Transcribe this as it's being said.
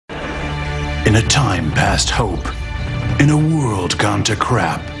In a time past hope, in a world gone to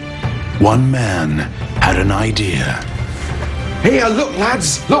crap, one man had an idea. Here, look,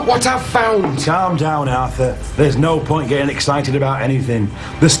 lads. Look what I've found. Calm down, Arthur. There's no point getting excited about anything.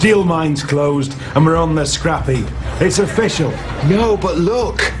 The steel mine's closed, and we're on the scrap heap. It's official. No, but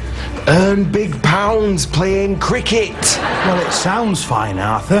look. Earn big pounds playing cricket. Well, it sounds fine,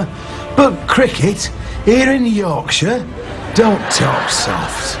 Arthur. But cricket, here in Yorkshire, don't talk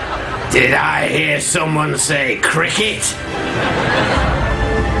soft. Did I hear someone say cricket?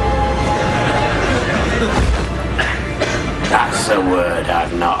 That's a word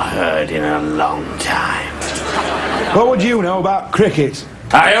I've not heard in a long time. What would you know about cricket?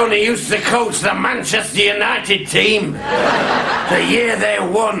 I only used to coach the Manchester United team the year they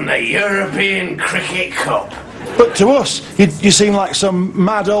won the European Cricket Cup. But to us, you seem like some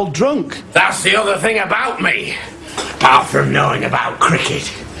mad old drunk. That's the other thing about me. Apart from knowing about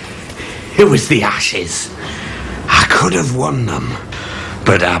cricket, it was the Ashes. I could have won them,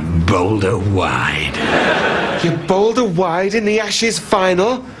 but I bowled her wide. You bowled her wide in the Ashes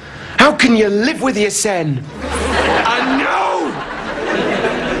final? How can you live with your sen? I know!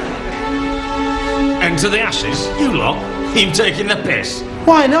 Enter the Ashes, you lot. You taking the piss?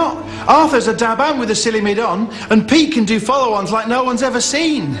 Why not? Arthur's a dab out with a silly mid on, and Pete can do follow-ons like no one's ever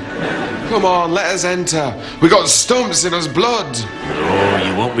seen. Come on, let us enter. We got stumps in us blood. Oh,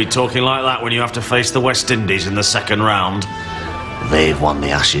 you won't be talking like that when you have to face the West Indies in the second round. They've won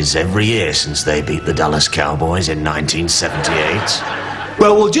the Ashes every year since they beat the Dallas Cowboys in 1978.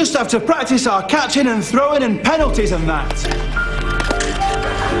 Well, we'll just have to practice our catching and throwing and penalties and that.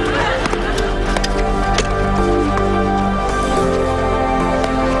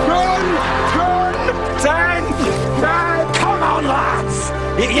 Come on, lads!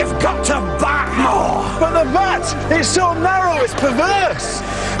 You've got to bat more! But the bat, it's so narrow, it's perverse.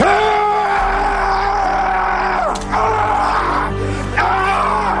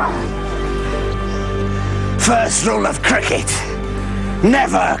 First rule of cricket,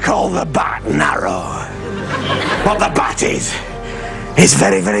 never call the bat narrow. What the bat is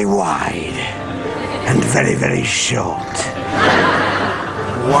very, very wide and very, very short.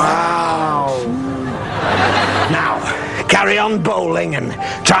 Wow. Now, carry on bowling and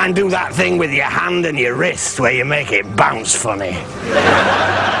try and do that thing with your hand and your wrist where you make it bounce funny.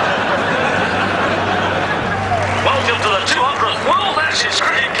 Welcome to the 200th World Ashes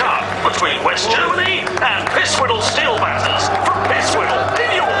Cricket Cup between West Germany and Pisswhiddle Steel Batters from Pisswhiddle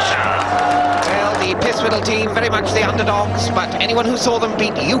in Yorkshire. Well, the Pisswhiddle team very much the underdogs, but anyone who saw them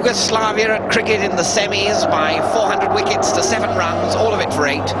beat Yugoslavia at cricket in the semis by 400 wickets to 7 runs, all of it for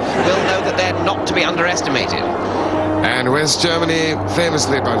 8, will know that they're not to be underestimated. And West Germany,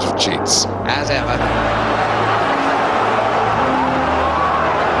 famously a bunch of cheats. As ever.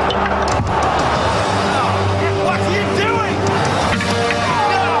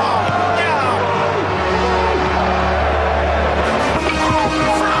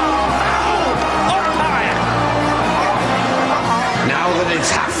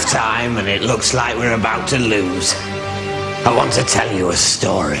 Time and it looks like we're about to lose. I want to tell you a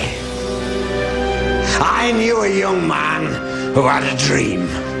story. I knew a young man who had a dream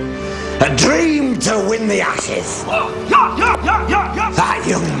to win the Ashes. That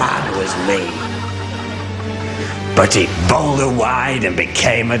young man was me. But he bowled her wide and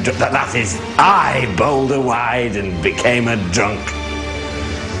became a that is, I bowled her wide and became a drunk.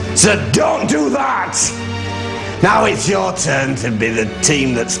 So don't do that. Now it's your turn to be the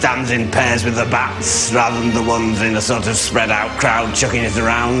team that stands in pairs with the bats rather than the ones in a sort of spread out crowd chucking it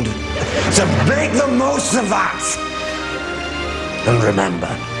around. So make the most of that. And remember,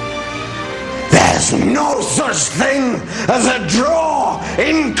 there's no such thing as a draw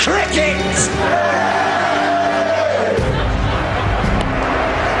in cricket!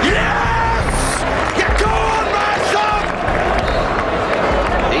 Yes! You're gone, my son!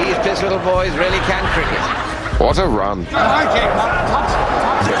 These Pisswhiddle boys really can cricket. What a run.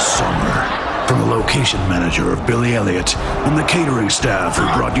 This summer, from the location manager of Billy Elliot and the catering staff who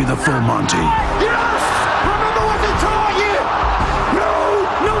brought you the full Monty. Yes! Remember what they taught you! No,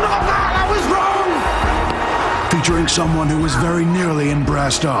 not that! I was wrong! Featuring someone who was very nearly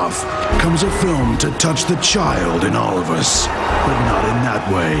embrassed off, comes a film to touch the child in all of us, but not in that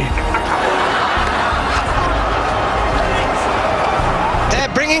way.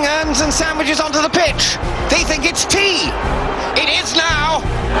 Bringing urns and sandwiches onto the pitch. They think it's tea. It is now.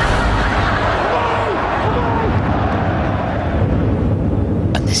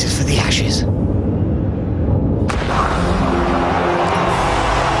 And this is for the Ashes. I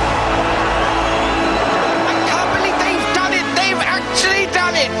can't believe they've done it. They've actually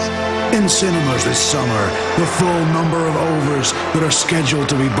done it. in cinemas this summer the full number of overs that are scheduled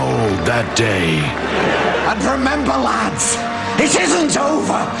to be bowled that day. And remember, lads, it isn't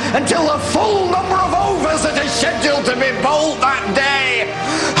over until the full number of overs that are scheduled to be bowled that day